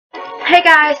Hey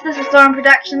guys, this is Storm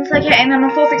Productions, aka Number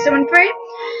 4673,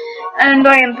 and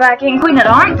I am back in Queen at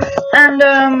Arms,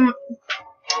 and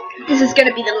this is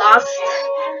gonna be the last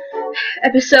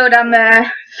episode I'm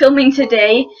filming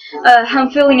today.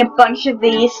 I'm filming a bunch of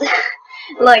these,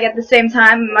 like at the same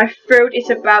time. My throat is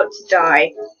about to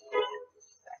die,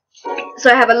 so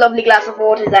I have a lovely glass of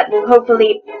water that will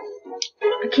hopefully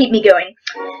keep me going.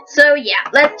 So yeah,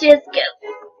 let's just go.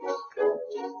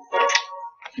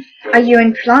 Are you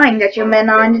implying that your men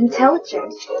aren't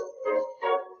intelligent?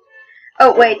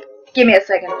 Oh wait, give me a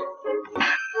second.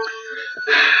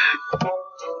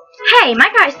 Hey, my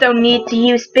guys don't need to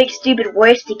use big stupid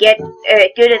words to get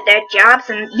good at their jobs,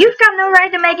 and you've got no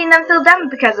right to making them feel dumb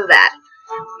because of that.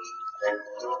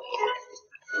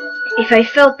 If I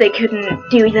felt they couldn't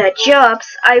do their jobs,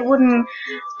 I wouldn't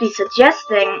be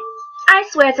suggesting. I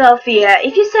swear to Althea,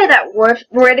 if you say that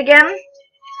word again...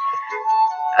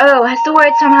 Oh, has the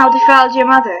word somehow defiled your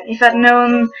mother? If I'd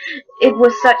known it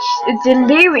was such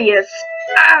delirious...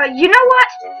 you know what?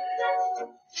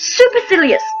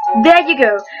 Supercilious. There you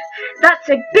go. That's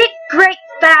a big, great,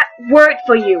 fat word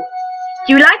for you.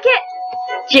 Do you like it?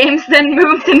 James then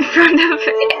moved in front of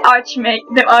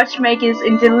the Archmagus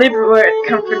in deliberate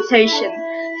confrontation.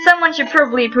 Someone should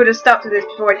probably put a stop to this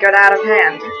before it got out of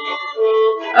hand.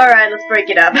 Alright, let's break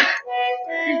it up.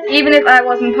 Even if it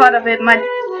wasn't part of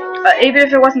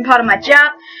my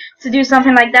job to do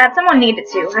something like that, someone needed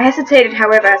to. I hesitated,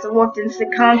 however, as I walked into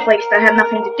conflicts that had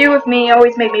nothing to do with me,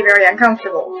 always made me very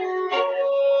uncomfortable.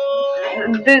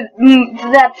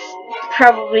 That's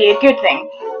probably a good thing.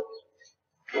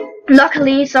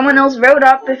 Luckily, someone else rode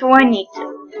up before I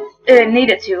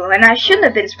needed to, and I shouldn't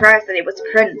have been surprised that it was the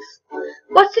Prince.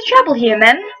 What's the trouble here,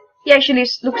 men? He actually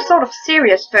looked sort of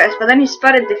serious first, but then he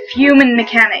spotted the fuming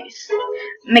Mechanist.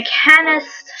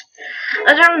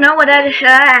 I don't know what that is,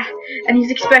 and his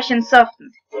expression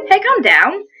softened. Hey, calm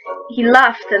down. He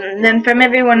laughed, and then from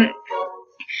anyone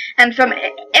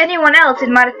else it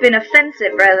might have been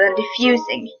offensive rather than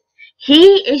diffusing.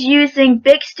 He is using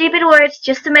big stupid words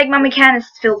just to make my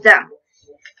mechanists feel dumb.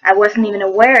 I wasn't even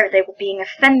aware they were being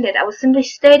offended. I was simply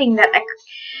stating that a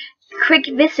quick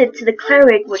visit to the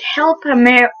cleric would help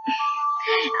I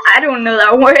don't know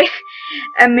that word.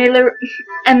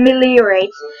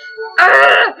 Ameliorate.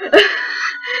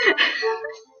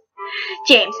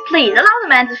 James, please allow the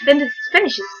man to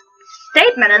finish his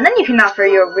statement, and then you can offer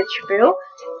your rich bill.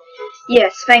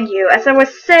 Yes, thank you. As I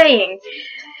was saying,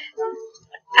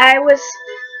 I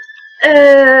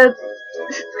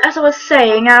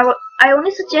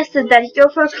only suggested that you go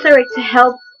for a cleric to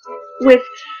help with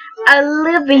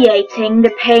alleviating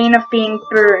the pain of being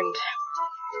burned.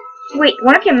 Wait,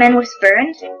 one of your men was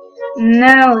burned?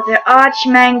 No, the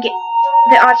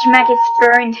Archmagus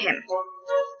burned him.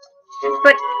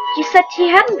 But you said he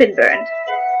hadn't been burned.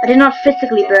 I did not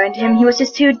physically burn him. He's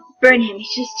just too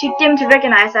dim to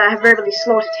recognize that I have verbally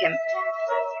slaughtered him.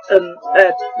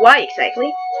 Why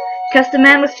exactly? Because the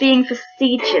man was being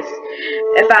facetious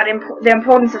about the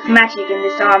importance of magic in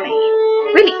this army.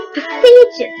 Really?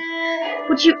 Facetious?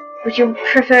 Would you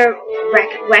prefer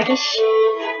waggish?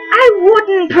 I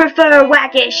wouldn't prefer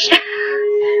waggish.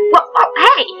 Well, oh,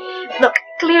 hey! Look,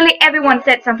 clearly everyone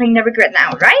said something they regret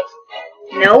now, right?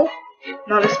 No,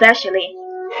 not especially.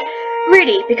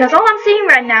 Really, because all I'm seeing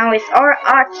right now is our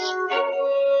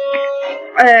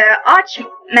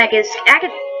Archmagus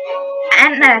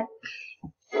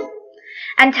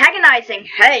antagonizing,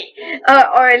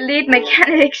 our elite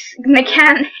mechanics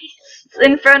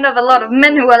in front of a lot of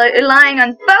men who are relying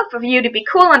on both of you to be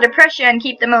cool under pressure and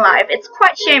keep them alive. It's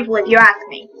quite shameful if you ask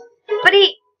me. But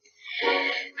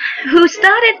who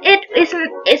started it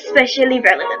isn't especially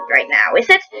relevant right now, is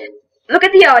it? Look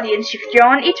at the audience you've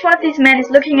drawn. Each one of these men is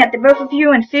looking at the both of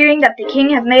you and fearing that the king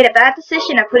have made a bad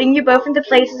decision of putting you both into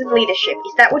places of leadership.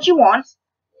 Is that what you want?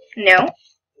 No.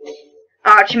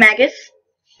 Archmagus?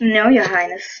 No, your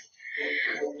highness.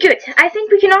 Good. I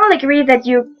think we can all agree that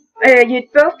you'd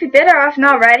both be better off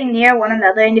not riding near one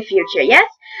another in the future, yes?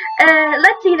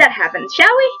 Let's see that happen,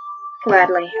 shall we?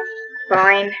 Gladly.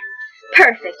 Fine.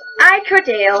 Perfect.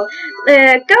 Cordale,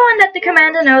 go and let the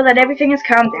commander know that everything has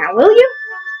calmed down, will you?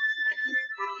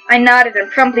 I nodded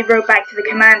and promptly rode back to the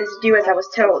commander to do as I was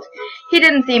told. He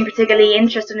didn't seem particularly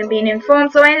interested in being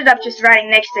informed, so I ended up just riding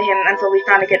next to him until we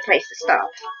found a good place to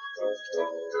stop.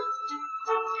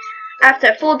 After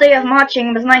a full day of marching,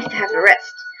 it was nice to have a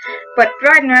rest. But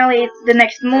bright and early the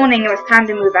next morning, it was time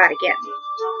to move out again.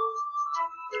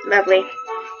 Lovely.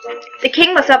 The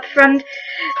king was up front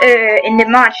in the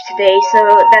march today, so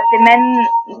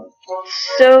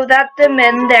that the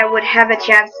men there would have a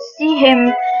chance to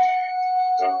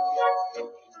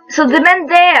so the men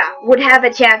there would have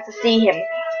a chance to see him,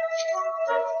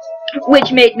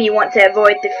 which made me want to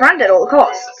avoid the front at all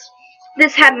costs.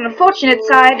 This had an unfortunate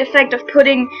side effect of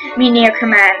putting me near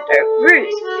Commander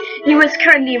Bruce. He was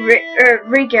currently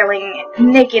regaling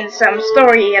Nick in some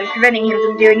story and preventing him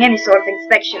from doing any sort of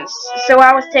inspections, so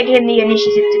I was taking the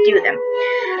initiative to do them.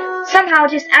 Somehow,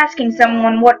 just asking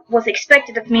someone what was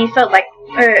expected of me felt like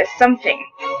something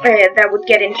that would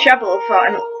get in trouble for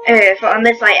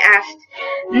unless I asked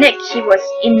Nick. He was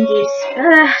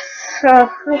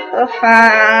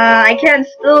I can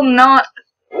still not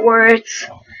words.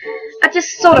 I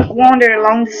just sort of wandered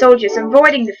along the soldiers,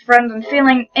 avoiding the front and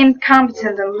feeling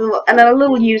incompetent and a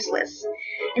little useless.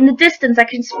 In the distance I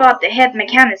could spot the head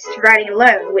mechanist riding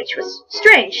alone, which was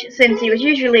strange, since he was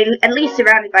usually at least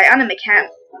surrounded by other mechanists.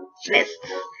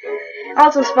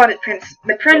 Also spotted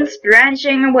the prince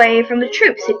branching away from the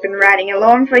troops he'd been riding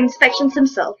along for inspections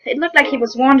himself. It looked like he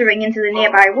was wandering into the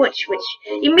nearby woods, which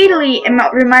immediately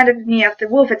reminded me of the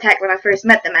wolf attack when I first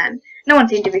met the man. No one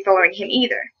seemed to be following him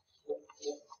either.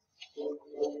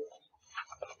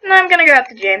 No, I'm gonna go up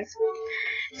to James.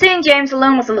 Seeing James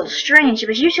alone was a little strange. He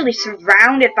was usually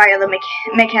surrounded by other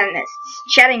mechanists,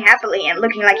 chatting happily and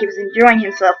looking like he was enjoying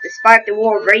himself despite the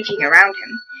war raging around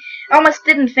him. I almost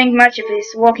didn't think much of his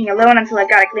walking alone until I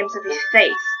got a glimpse of his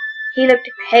face. He looked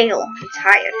pale and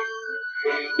tired.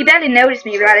 He barely noticed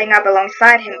me riding up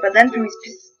alongside him, but then from his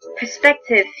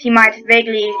perspective he might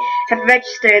vaguely have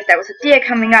registered there was a deer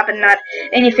coming up and not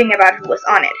anything about who was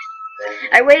on it.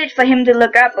 I waited for him to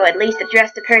look up or at least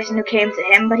address the person who came to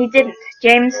him, but he didn't.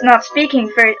 James not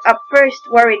speaking up first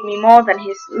worried me more than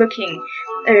his looking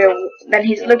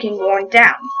worn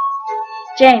down.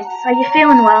 James, are you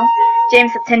feeling well?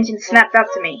 James' attention snapped up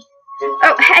to me.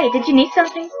 Oh, hey, did you need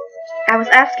something? I was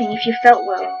asking if you felt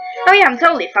well. Oh yeah, I'm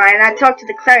totally fine. I talked to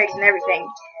the clerics and everything.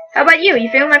 How about you? You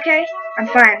feeling okay? I'm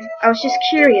fine. I was just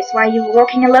curious why you were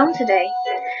walking alone today.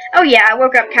 Oh yeah, I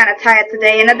woke up kinda tired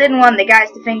today and I didn't want the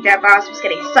guys to think their boss was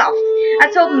getting soft. I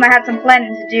told them I had some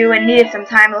planning to do and needed some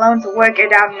time alone to work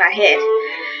it out in my head.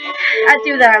 I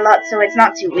do that a lot, so it's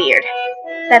not too weird.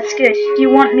 That's good. Do you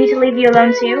want me to leave you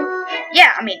alone too?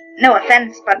 Yeah, I mean, no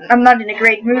offense, but I'm not in a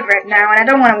great mood right now and I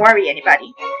don't want to worry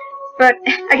anybody. But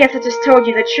I guess I just told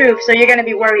you the truth, so you're gonna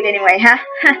be worried anyway, huh?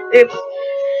 Oops.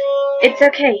 It's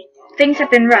okay. Things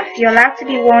have been rough. You're allowed to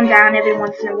be worn down every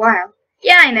once in a while.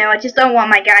 Yeah, I know. I just don't want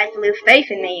my guys to lose faith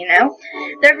in me, you know?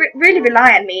 They really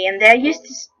rely on me, and they're used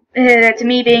to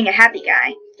me being a happy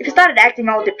guy. If I started acting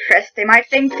all depressed, they might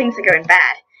think things are going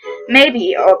bad.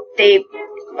 Maybe, or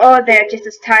they're just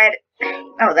as tired.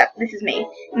 Oh, this is me.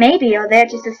 Maybe, or they're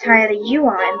just as tired as you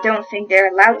are and don't think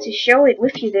they're allowed to show it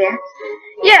with you there.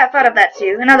 Yeah, I thought of that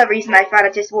too. Another reason I thought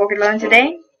I'd just walk alone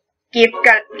today. Give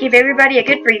everybody a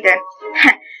good breather.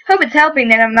 Hope it's helping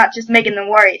that I'm not just making them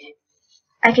worried.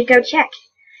 I could go check.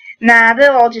 Nah,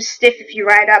 they'll all just stiff if you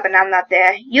ride up and I'm not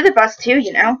there. You're the boss too,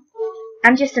 you know.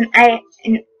 I'm just an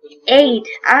aide.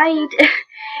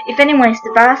 If anyone is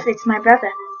the boss, it's my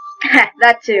brother.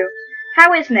 That too.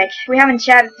 How is Nick? We haven't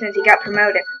chatted since he got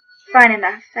promoted. Fine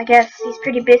enough. I guess he's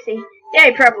pretty busy. Yeah,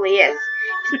 he probably is.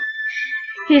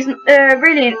 He's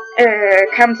really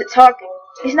come to talk.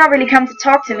 He's not really come to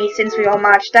talk to me since we all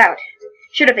marched out.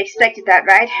 Should have expected that,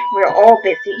 right? We're all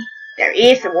busy. There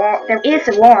is a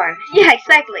war. Yeah,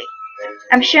 exactly.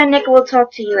 I'm sure Nick will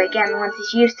talk to you again once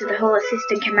he's used to the whole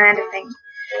assistant commander thing.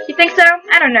 You think so?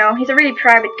 I don't know. He's a really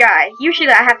private guy. Usually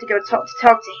I have to go talk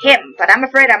to him, but I'm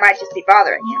afraid I might just be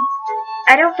bothering him.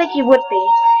 I don't think you would be.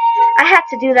 I had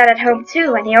to do that at home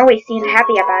too, and he always seemed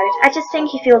happy about it. I just think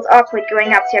he feels awkward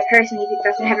going up to a person if he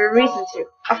doesn't have a reason to.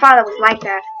 Our father was like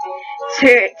that.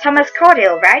 Sir Thomas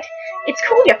Cordial, right? It's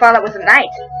cool your father was a knight.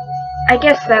 I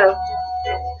guess so.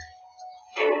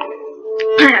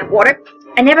 Water?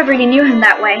 I never really knew him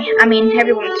that way. I mean,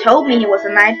 everyone told me he was a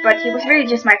knight, but he was really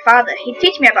just my father. He'd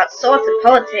teach me about swords and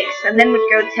politics, and then would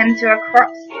go tend to our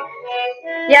crops.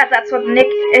 Yeah, that's what Nick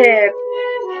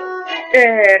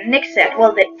said.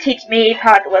 Well, the teach me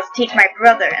part was teach my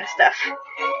brother and stuff.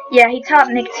 Yeah, he taught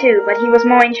Nick too, but he was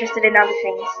more interested in other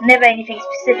things. Never anything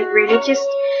specific, really.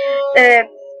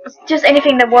 Just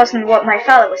anything that wasn't what my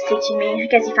father was teaching me. I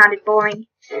guess he found it boring.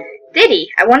 Did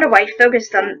he? I wonder why he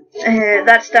focused on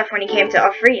that stuff when he came to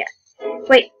Offria.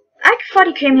 Wait, I thought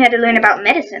he came here to learn about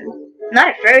medicine. Not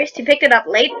at first. He picked it up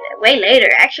way later.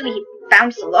 Actually, he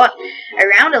bounced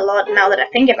around a lot now that I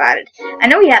think about it. I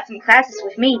know he had some classes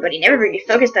with me, but he never really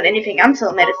focused on anything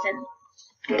until medicine.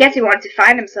 I guess he wanted to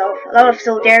find himself. A lot of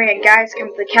Sildarian guys come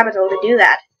to the capital to do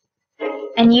that.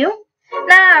 And you?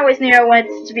 Nah, I always knew I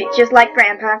wanted to be just like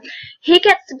Grandpa. He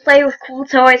gets to play with cool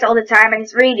toys all the time and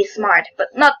he's really smart, but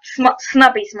not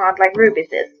snobby smart like Rubus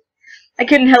is. I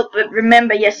couldn't help but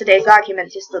remember yesterday's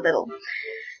argument just a little.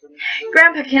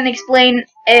 Grandpa can explain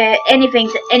anything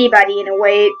to anybody in a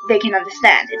way they can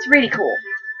understand. It's really cool.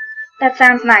 That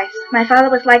sounds nice. My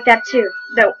father was like that too,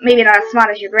 though maybe not as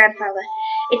smart as your grandfather.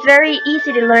 It's very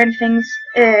easy to learn things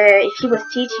if he was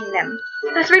teaching them.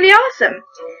 That's really awesome.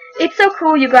 It's so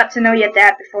cool you got to know your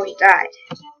dad before he died.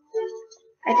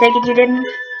 I take it you didn't?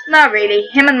 Not really.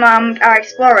 Him and Mom are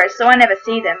explorers, so I never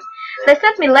see them. They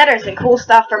sent me letters and cool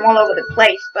stuff from all over the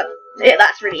place, but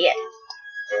that's really it.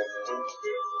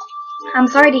 I'm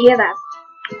sorry to hear that.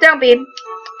 Don't be.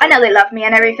 I know they love me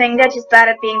and everything, they're just bad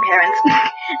at being parents.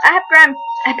 I have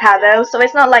Grandpa though, so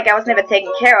it's not like I was never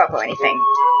taken care of or anything.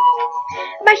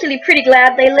 I'm actually pretty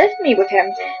glad they left me with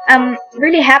him. I'm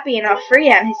really happy and free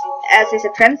as his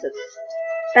apprentice.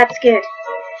 That's good.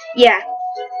 Yeah.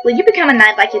 Will you become a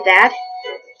knight like your dad?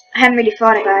 I hadn't really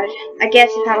thought about it. I guess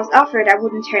if I was offered, I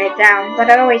wouldn't turn it down, but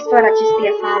I always thought I'd just be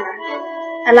a farmer.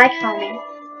 I like farming.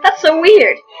 That's so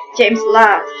weird. James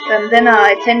laughed, and then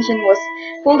our attention was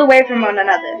pulled away from one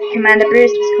another. Commander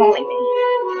Bruce was calling me.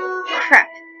 Crap.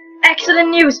 Excellent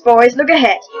news, boys. Look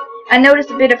ahead. I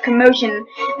noticed a bit of commotion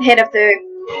ahead of the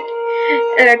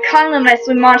column as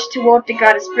we marched toward the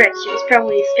Goddess Bridge. It was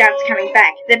probably scouts coming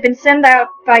back. They'd been sent out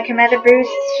by Commander Bruce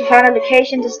to find a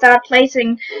location to start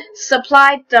placing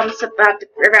supply dumps around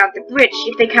the bridge.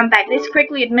 If they come back this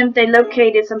quickly, it meant they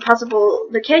located some possible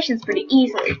locations pretty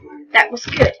easily. That was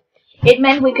good. It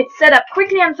meant we could set up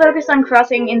quickly and focus on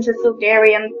crossing into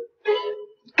Silgarian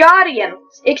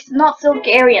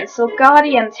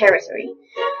territory.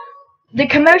 The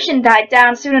commotion died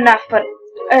down soon enough, but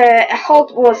a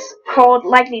halt was called,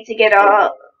 likely to get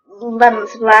our London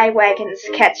supply wagons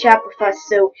catch up with us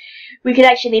so we could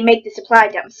actually make the supply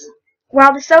dumps.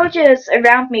 While the soldiers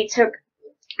around me took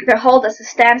their hold as a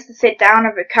stance to sit down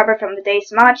and recover from the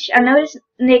day's march, I noticed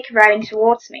Nick riding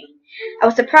towards me. I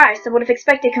was surprised. I would have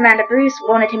expected Commander Bruce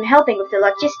wanted him helping with the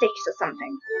logistics or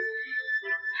something.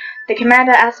 The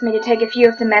commander asked me to take a few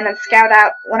of the men and scout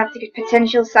out one of the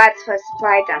potential sites for a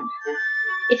supply dump.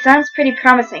 It sounds pretty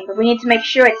promising, but we need to make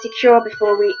sure it's secure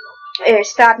before we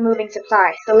start moving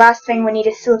supplies. The last thing we need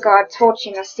is Silgard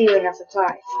torching or stealing our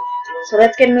supplies. So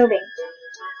let's get moving.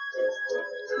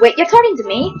 Wait, you're talking to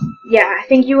me? Yeah, I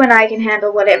think you and I can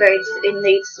handle whatever is in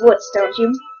these woods, don't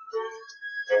you?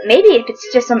 Maybe if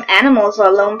it's just some animals or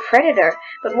a lone predator,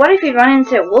 but what if we run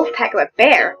into a wolf pack or a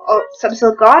bear, or some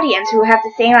Silgardians who have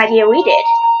the same idea we did?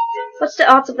 What's the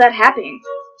odds of that happening?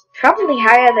 Probably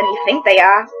higher than you think they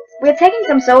are. We're taking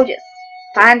some soldiers.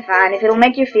 Fine, if it'll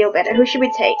make you feel better, who should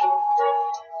we take?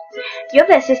 You're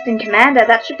the assistant commander,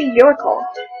 that should be your call.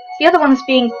 You're the one who's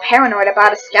being paranoid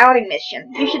about a scouting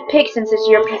mission. You should pick since it's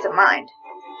your peace of mind.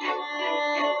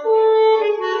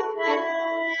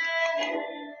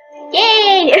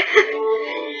 Yay!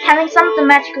 Having some of the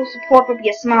magical support would be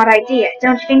a smart idea.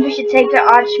 Don't you think we should take the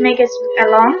Archmakers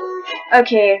along?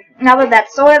 Okay, now that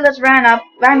that's sorted, let's round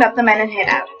up the men and head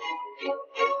out.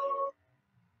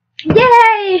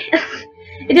 Yay!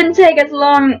 It didn't take us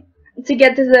long to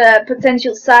get to the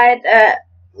potential site,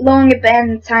 long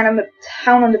abandoned town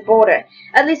on the border.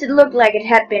 At least it looked like it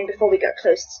had been before we got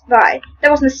close by.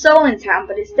 There wasn't a soul in town,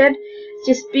 but instead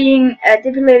just being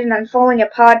depopulated and falling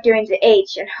apart during the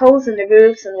age, and holes in the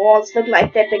roofs and walls looked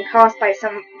like they'd been caused by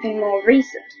something more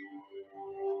recent.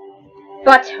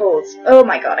 Buttholes. Oh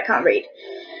my god, I can't read.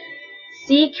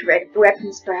 Secret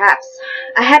weapons, perhaps.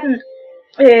 I hadn't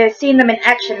seen them in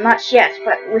action much yet,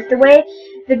 but with the way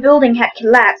the building had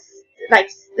collapsed, like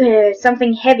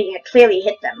something heavy had clearly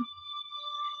hit them.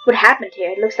 What happened here?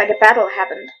 It looks like a battle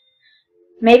happened.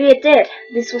 Maybe it did.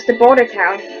 This was the border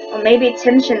town. Or maybe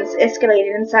tensions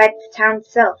escalated inside the town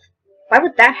itself. Why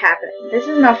would that happen? This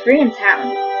is an Orthrian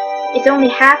town. It's only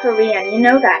half Orion, you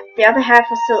know that. The other half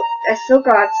was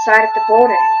Silgard's side of the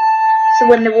border. So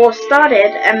when the war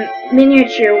started, a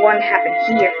miniature one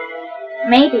happened here.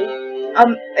 Maybe.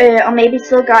 Or maybe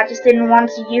Silgard just didn't want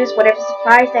to use whatever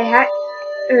supplies they had.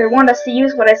 Want us to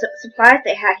use whatever supplies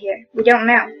they had here. We don't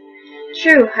know.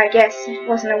 True, I guess. It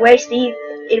was a waste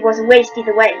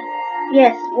either way.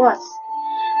 Yes, it was.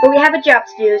 But we have a job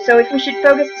to do, so we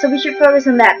should focus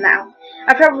on that now.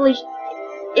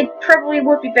 It probably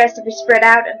would be best if we spread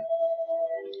out and...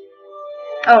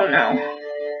 Oh no.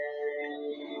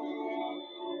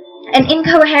 An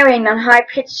incoherent and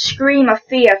high-pitched scream of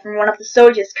fear from one of the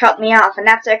soldiers cut me off, and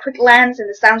after a quick glance in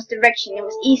the sound's direction, it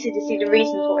was easy to see the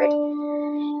reason for it.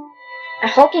 A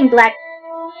hulking black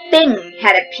thing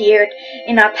had appeared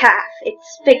in our path.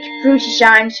 Its thick, brutish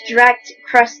arms dragged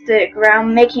across the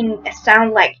ground, making a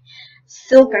sound like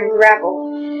silk and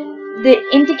gravel. The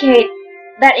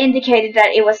That indicated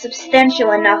that it was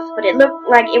substantial enough, but it looked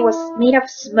like it was made of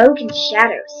smoke and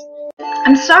shadows.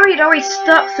 I'm sorry it always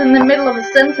stops in the middle of a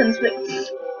sentence,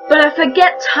 but I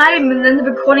forget time and then the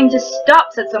recording just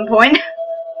stops at some point.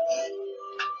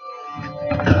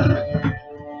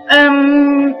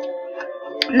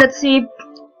 Let's see.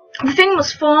 The thing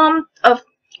was formed of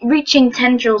reaching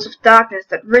tendrils of darkness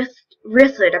that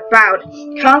writhed about,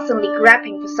 constantly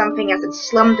grabbing for something as it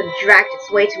slumped and dragged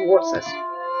its way towards us.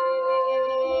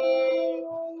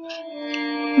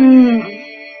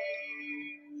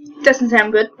 Doesn't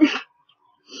sound good.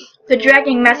 The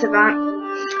dragging massive arm.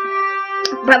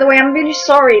 By the way, I'm really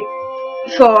sorry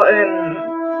for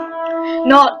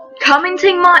not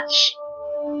commenting much.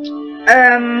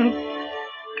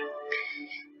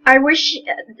 I wish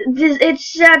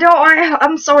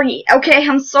I'm sorry. Okay,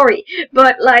 I'm sorry,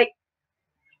 but like,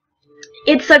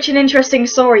 it's such an interesting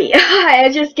story. I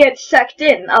just get sucked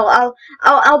in.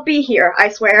 I'll be here. I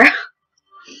swear.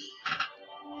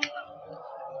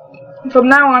 From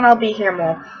now on, I'll be here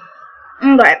more.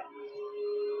 Okay.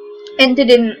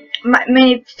 Ended in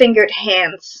many-fingered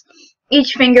hands.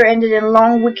 Each finger ended in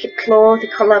long, wicked claw the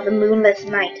color of a moonless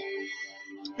night.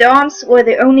 The arms were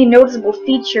the only noticeable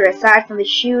feature aside from the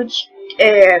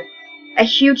a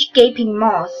huge gaping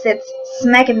maw set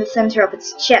smack in the center of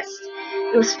its chest.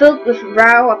 It was filled with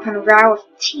row upon row of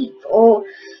teeth, all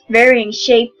varying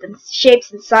shapes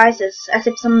and sizes, as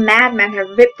if some madman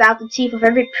had ripped out the teeth of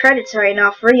every predator in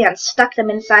Arthria and stuck them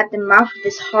inside the mouth of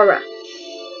this horror.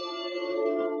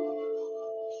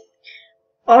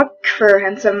 Ochre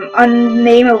and some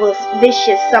unnameable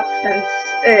vicious substance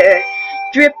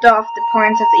dripped off the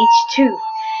points of each tooth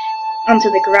onto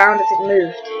the ground as it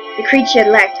moved. The creature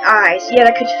lacked eyes, yet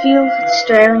I could feel it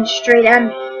staring straight at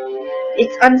me.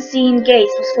 Its unseen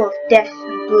gaze was full of death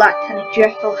and blood and a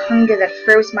dreadful hunger that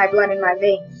froze my blood in my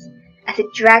veins. As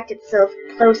it dragged itself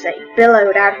closer, it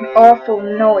bellowed out an awful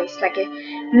noise like a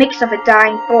mix of a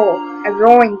dying bull, a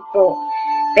roaring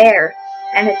bear,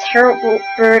 and a terrible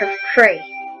bird of prey.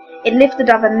 It lifted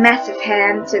up a massive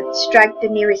hand to strike the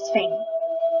nearest thing.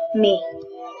 Me.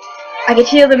 I could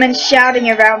hear the men shouting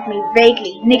around me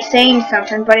vaguely, Nick saying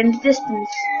something, but in the distance.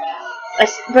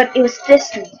 But it was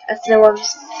distant, as though I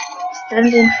was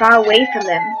standing far away from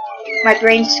them. My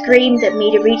brain screamed at me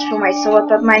to reach for my sword,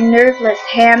 but my nerveless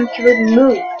hand couldn't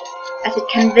move, as it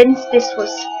convinced this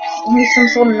was only some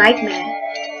sort of nightmare.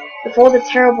 Before the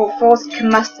terrible force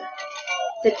could muster,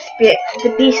 the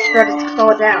beast brought its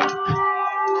claw down.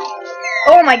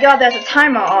 Oh my god, there's a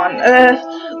timer on.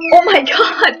 Oh my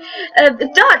god!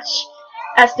 Dutch!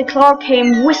 As the claw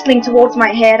came whistling towards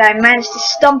my head, I managed to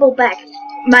stumble back,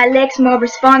 my legs more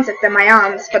responsive than my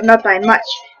arms, but not by much.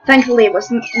 Thankfully, it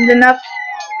was enough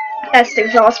as the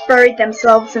claws buried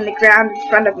themselves in the ground in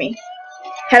front of me.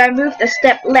 Had I moved a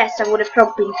step less, I would have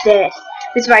probably been dead.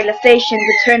 This vitalization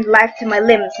returned life to my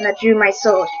limbs, and I drew my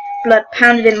sword. Blood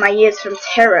pounded in my ears from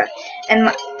terror,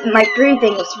 and my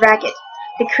breathing was ragged.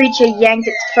 The creature yanked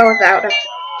its claws out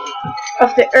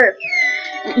of the earth,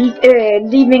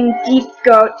 leaving deep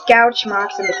gouge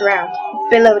marks in the ground. It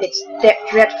bellowed its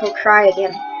dreadful cry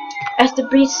again. As the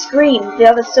beast screamed, the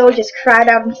other soldiers cried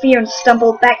out in fear and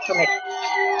stumbled back from it.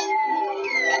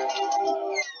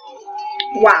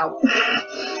 Wow.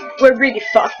 We're really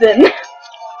fucked then.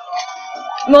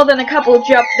 More than a couple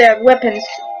dropped their weapons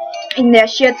in their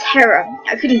sheer terror.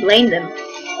 I couldn't blame them.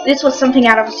 This was something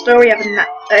out of a story a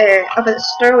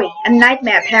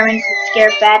nightmare parents would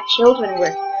scare bad children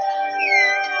with.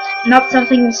 Not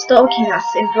something stalking us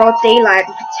in broad daylight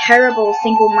with a terrible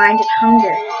single-minded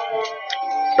hunger.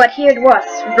 But here it was,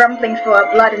 rumbling for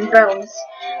our blood and bones.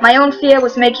 My own fear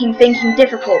was making thinking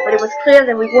difficult, but it was clear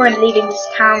that we weren't leaving this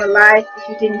town alive if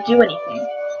we didn't do anything.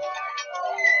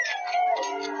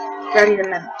 Rowdy the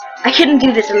men. I couldn't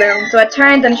do this alone, so I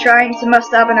turned and trying to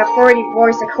muster up an authoritative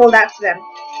voice, I called out to them.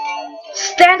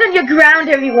 Stand on your ground,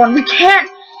 everyone! We can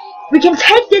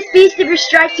take this beast if we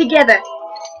strike together!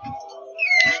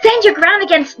 Stand your ground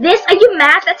against this? Are you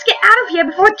mad? Let's get out of here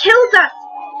before it kills us!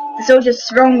 The soldiers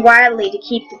swung wildly to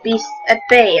keep the beast at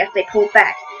bay as they pulled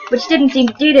back, which didn't seem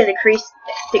to do to the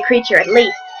creature at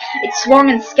least. It swung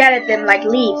and scattered them like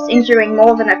leaves, injuring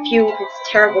more than a few with its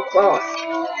terrible claws.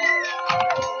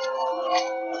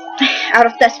 Out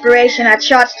of desperation, I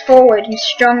charged forward and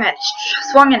swung at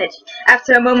it.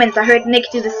 After a moment, I heard Nick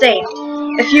do the same.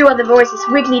 A few other voices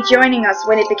weakly joining us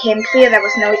when it became clear there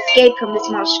was no escape from this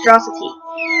monstrosity.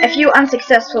 After a few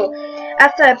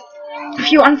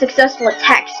unsuccessful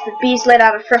attacks, the beast let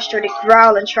out a frustrated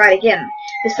growl and tried again.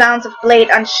 The sounds of blade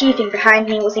unsheathing behind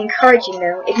me was encouraging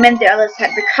though. It meant the others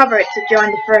had recovered to join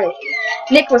the fray.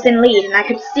 Nick was in lead, and I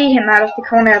could see him out of the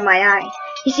corner of my eye.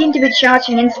 He seemed to be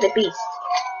charging into the beast.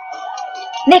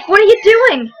 Nick, what are you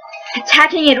doing?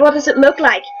 Attacking it, what does it look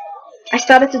like? I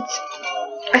started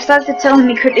to tell him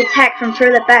he could attack from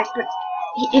further back, but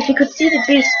if he could see the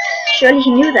beast, surely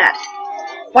he knew that.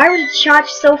 Why would he charge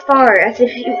so far, as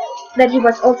if that he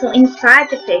was also inside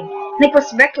the thing? Nick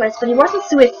was reckless, but he wasn't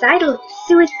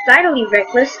suicidally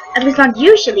reckless, at least not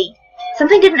usually.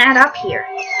 Something didn't add up here.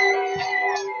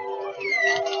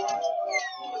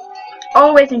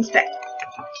 Always inspect.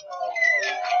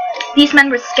 These men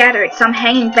were scattered, some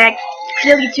hanging back,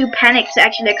 clearly too panicked to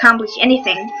actually accomplish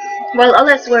anything, while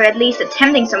others were at least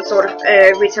attempting some sort of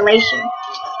retaliation.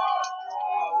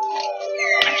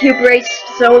 A few brave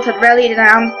souls had rallied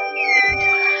around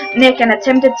Nick and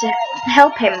attempted to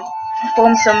help him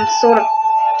form some sort of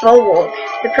bulwark.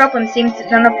 The problem seemed that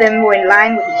none of them were in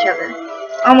line with each other,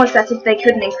 almost as if they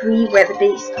couldn't agree where the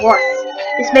beast was.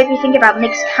 This made me think about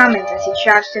Nick's comment as he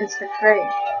charged into the fray.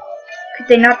 Could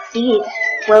they not see it,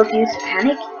 well due to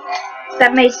panic?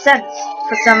 That made sense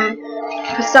for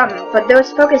some, but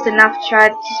those focused enough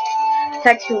tried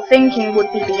tactical thinking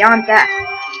would be beyond that.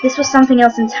 This was something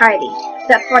else entirely.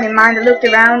 That thought in mind, I looked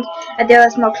around at the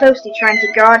others more closely, trying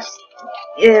to guard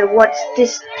what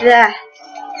this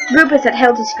Rupert had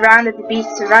held his ground at the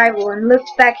beast's arrival, and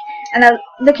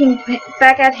looking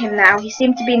back at him now, he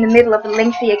seemed to be in the middle of a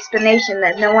lengthy explanation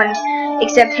that no one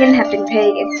except him had been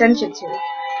paying attention to.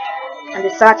 And the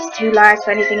such two lives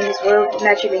for anything in this world would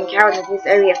naturally encounter in this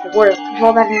area of the world. With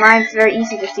all that in mind, it's very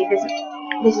easy to see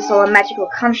this is all a magical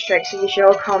construct, so we should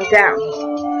all calm down.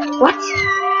 What?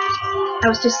 I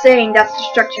was just saying that's the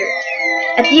structure.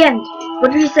 At the end.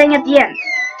 What were you saying at the end?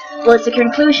 Well, it's a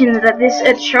conclusion that this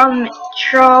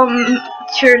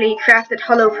truly crafted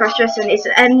hollow procession is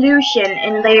an illusion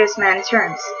in Layersman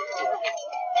terms.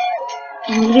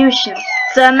 An illusion.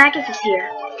 So a Magus is here.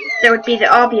 That would be the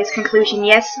obvious conclusion,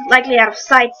 yes. Likely out of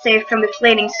sight, safe from the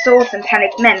flaming swords and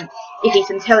panicked men, if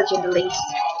he's intelligent at least.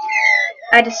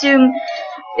 I'd assume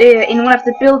in one of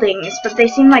the buildings, but they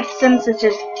seem like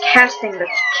sensitive casting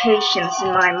locations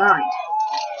in my mind.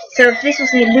 So if this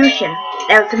was an illusion,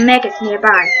 there was a Magus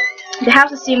nearby. The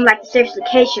houses seemed like the safest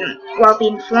location, while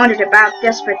being flaunted about,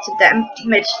 desperate to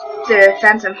damage the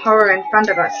phantom horror in front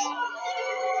of us.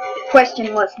 The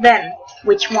question was then,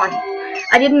 which one?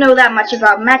 I didn't know that much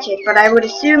about magic, but I would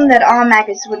assume that all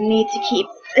Magus would need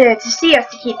to see us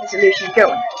to keep this illusion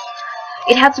going.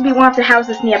 It had to be one of the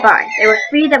houses nearby. There were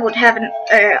three that would have an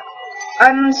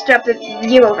unobstructed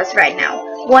view of us right now.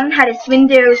 One had its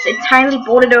windows entirely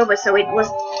boarded over, so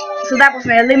that was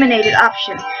an eliminated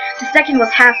option. The second was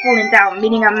half fallen down,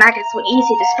 meaning our Magus were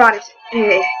easy to spot it,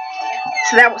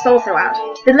 so that was also out.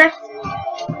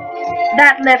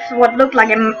 That left what looked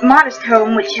like a modest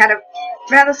home, which had a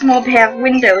rather small pair of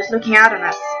windows looking out on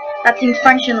us. That seemed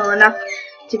functional enough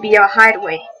to be our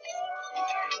hideaway.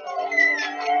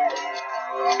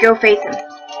 Go face him.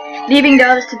 Leaving the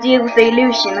others to deal with the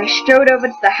illusion, I strode over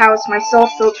to the house, my sword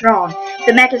still drawn.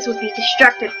 The Magus would be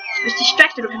distracted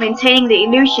with maintaining the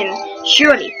illusion,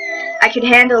 surely. I could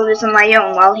handle this on my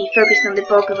own while he focused on the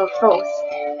bulk of our force.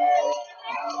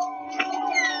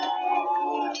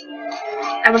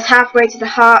 I was halfway to the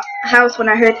house when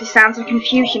I heard the sounds of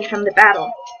confusion from the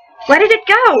battle. Where did it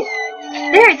go?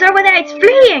 There, it's over there, it's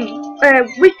fleeing!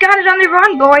 We've got it on the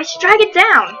run, boys, strike it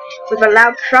down! With a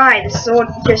loud cry, the sword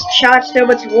just charged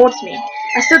over towards me.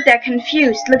 I stood there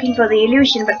confused, looking for the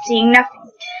illusion but seeing nothing.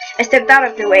 I stepped out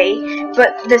of the way,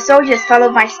 but the soldiers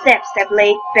followed my steps that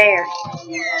laid bare.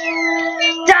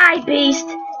 Die, beast!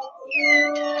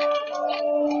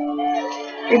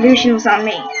 The illusion was on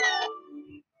me.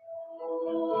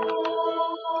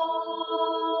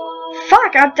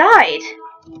 Fuck, I died!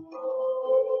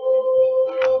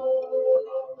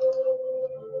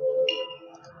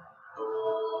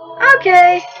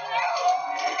 Okay.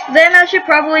 Then I should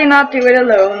probably not do it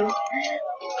alone.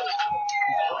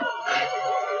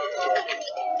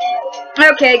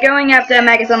 Okay, going after a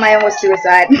Magus on my own was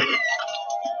suicide.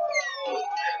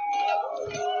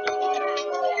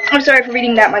 I'm sorry for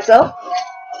reading that myself.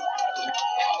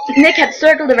 Nick had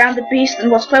circled around the beast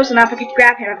and was close enough I could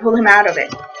grab him and pull him out of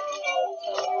it.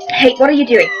 Hey, what are you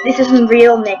doing? This isn't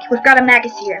real, Nick. We've got a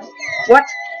Magus here. What?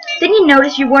 Didn't you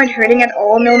notice you weren't hurting at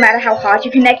all, no matter how hard you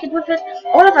connected with it?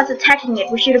 All of us attacking it,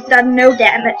 we should have done no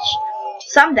damage.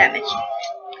 Some damage.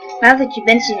 Now that you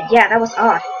mention it, yeah, that was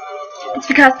odd. It's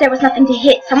because there was nothing to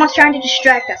hit. Someone's trying to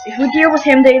distract us. If we deal with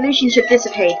him, the illusion should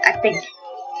dissipate, I think.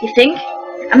 You think?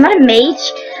 I'm not a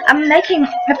mage. I'm making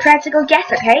a practical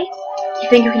guess, okay? You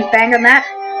think you can bang on that?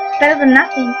 better than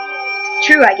nothing.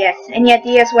 True, I guess. Any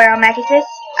ideas where our Magus is?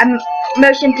 I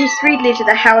motioned discreetly to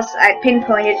the house I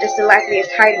pinpointed as the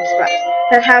likeliest hiding spot.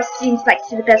 That house seems like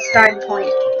the best starting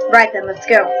point. Right then, let's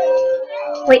go.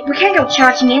 Wait, we can't go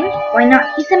charging in. Why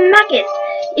not? He's a Magus.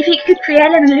 If he could create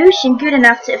an illusion good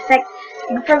enough to affect,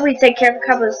 he could probably take care of a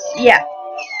couple of... Yeah.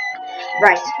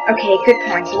 Right. Okay, good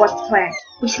point. So what's the plan?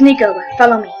 We sneak over.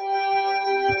 Follow me.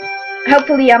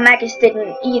 Hopefully our Magus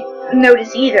didn't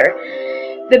notice either.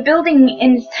 The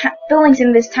buildings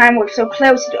in this time were so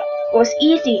close it was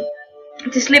easy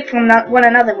to slip from one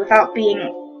another without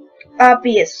being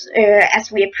obvious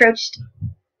as we approached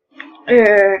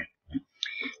the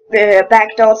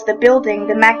back door to the building.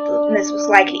 The Magus was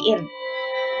likely in.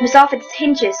 It was off its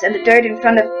hinges, and the dirt in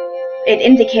front of it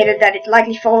indicated that it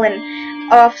likely fallen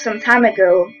off some time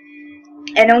ago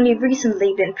and only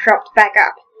recently been propped back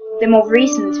up. The more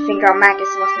reason to think our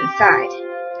Magus was inside.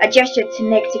 I gestured to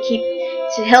Nick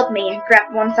to help me and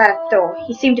grabbed one side of the door.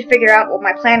 He seemed to figure out what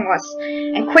my plan was,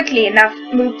 and quickly enough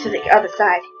moved to the other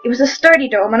side. It was a sturdy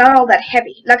door, but not all that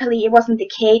heavy. Luckily, it wasn't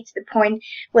decayed to the point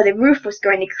where the roof was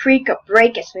going to creak or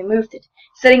break as we moved it.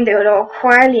 Setting the door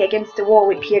quietly against the wall,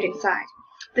 we peered inside.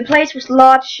 The place was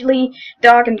largely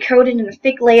dark and coated in a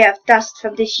thick layer of dust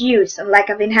from disuse and lack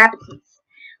of inhabitants.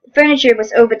 The furniture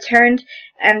was overturned,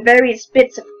 and various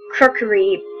bits of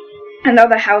crockery and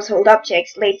other household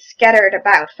objects lay scattered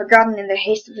about, forgotten in the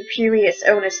haste of the previous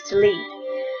owners to leave.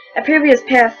 A previous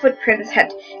pair of footprints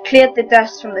had cleared the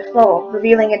dust from the floor,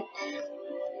 revealing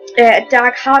a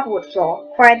dark hardwood floor.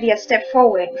 Quietly I stepped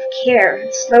forward with care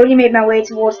and slowly made my way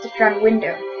towards the front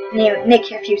window,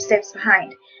 Nick a few steps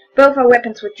behind. Both our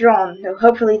weapons were drawn, though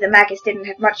hopefully the Magus didn't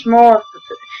have much more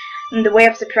in the way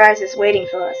of surprises waiting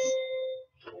for us.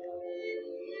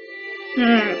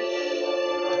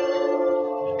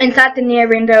 Inside the near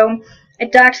window, a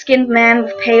dark-skinned man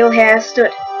with pale hair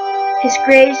stood, his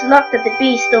gaze locked at the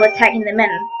beast still attacking the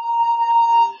men.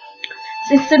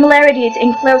 Since similarities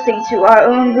in clothing to our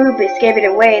own Rubis gave it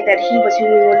away that he was who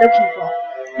we were looking for.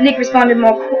 Nick responded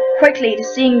more quickly to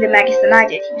seeing the Magus than I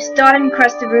did. He was starting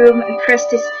across the room and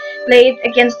pressed his blade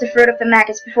against the throat of the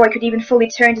Magus before I could even fully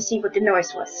turn to see what the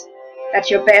noise was. "That's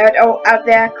your bird out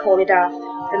there? Call it off."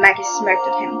 The Magus smirked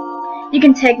at him. "You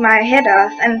can take my head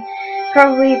off, and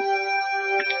probably,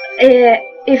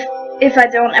 if I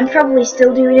don't, and probably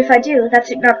still do it if I do.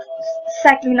 That's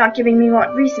exactly not giving me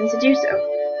more reason to do so.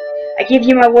 I give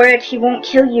you my word he won't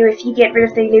kill you if you get rid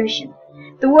of the illusion.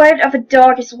 The word of a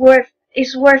dog is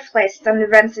worthless than the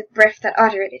rancid breath that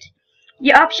uttered it.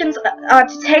 Your options are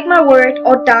to take my word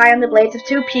or die on the blades of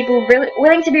two people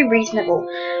willing to be reasonable.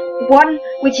 One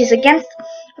which is against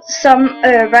some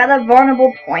rather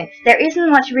vulnerable points. There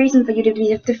isn't much reason for you to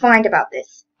be defined about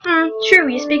this." True,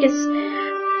 you speak a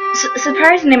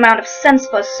surprising amount of sense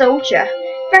for a soldier.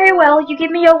 Very well, you give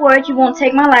me your word you won't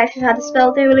take my life if I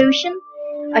dispel the illusion?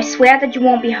 I swear that you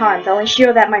won't be harmed. I'll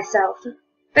ensure that myself.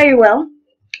 Very well.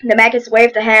 The Magus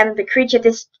waved a hand and the creature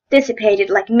dissipated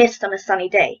like mist on a sunny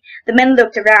day. The men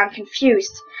looked around,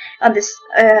 confused by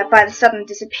the sudden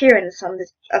disappearance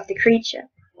of the creature.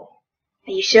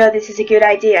 "Are you sure this is a good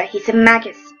idea? He's a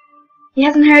Magus." "He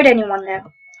hasn't hurt anyone, though."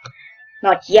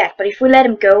 "Not yet, but if we let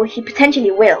him go, he potentially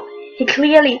will. He's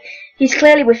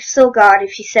clearly with Stilgard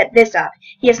if he set this up.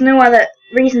 He has no other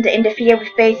reason to interfere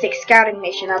with basic scouting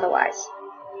mission otherwise."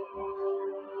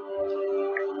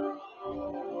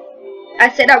 I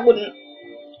said I wouldn't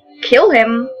kill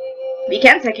him. We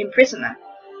can't take him prisoner.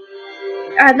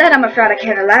 That I'm afraid I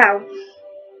can't allow.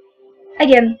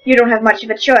 Again, you don't have much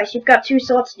of a choice. You've got two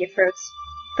swords in your throats.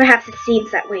 Perhaps it seems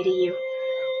that way to you.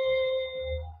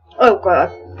 Oh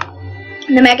God.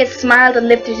 The Magus smiled and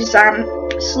lifted his arm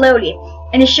slowly.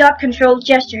 In a sharp, controlled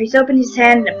gesture, he opened his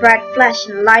hand in a bright flash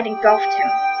and light engulfed him.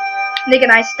 Nick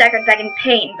and I staggered back in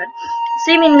pain, but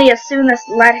seemingly as soon as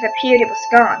the light had appeared, it was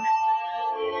gone.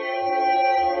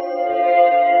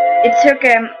 It took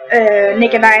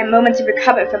Nick and I a moment to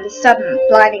recover from the sudden,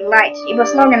 blinding light. It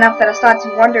was long enough that I started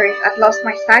to wonder if I'd lost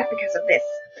my sight because of this.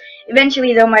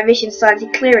 Eventually, though, my vision started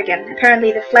to clear again.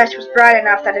 Apparently, the flash was bright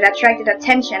enough that it attracted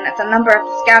attention as a number of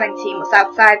the scouting team was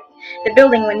outside the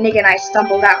building when Nick and I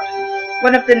stumbled out.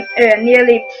 One of the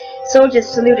nearly soldiers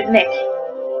saluted Nick.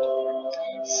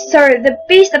 "Sir, the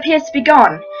beast appears to be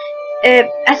gone,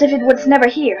 as if it was never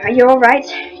here. Are you all right?"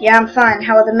 "Yeah, I'm fine.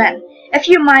 How are the men?" "A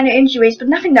few minor injuries, but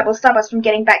nothing that will stop us from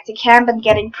getting back to camp and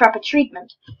getting proper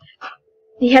treatment."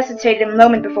 He hesitated a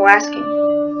moment before asking,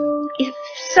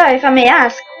 Sir, if I may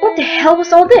ask, what the hell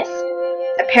was all this?"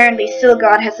 "Apparently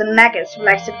Stilgard has a Magus who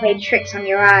likes to play tricks on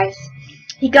your eyes.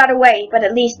 He got away, but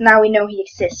at least now we know he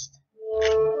exists."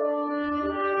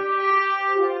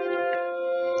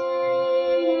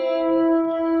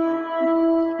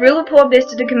 We'll report this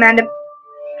to the Commander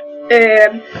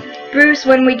Bruce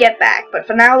when we get back, but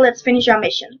for now, let's finish our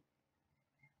mission.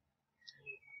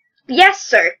 Yes,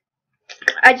 sir.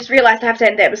 I just realized I have to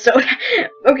end the episode.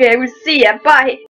 Okay, we'll see ya. Bye.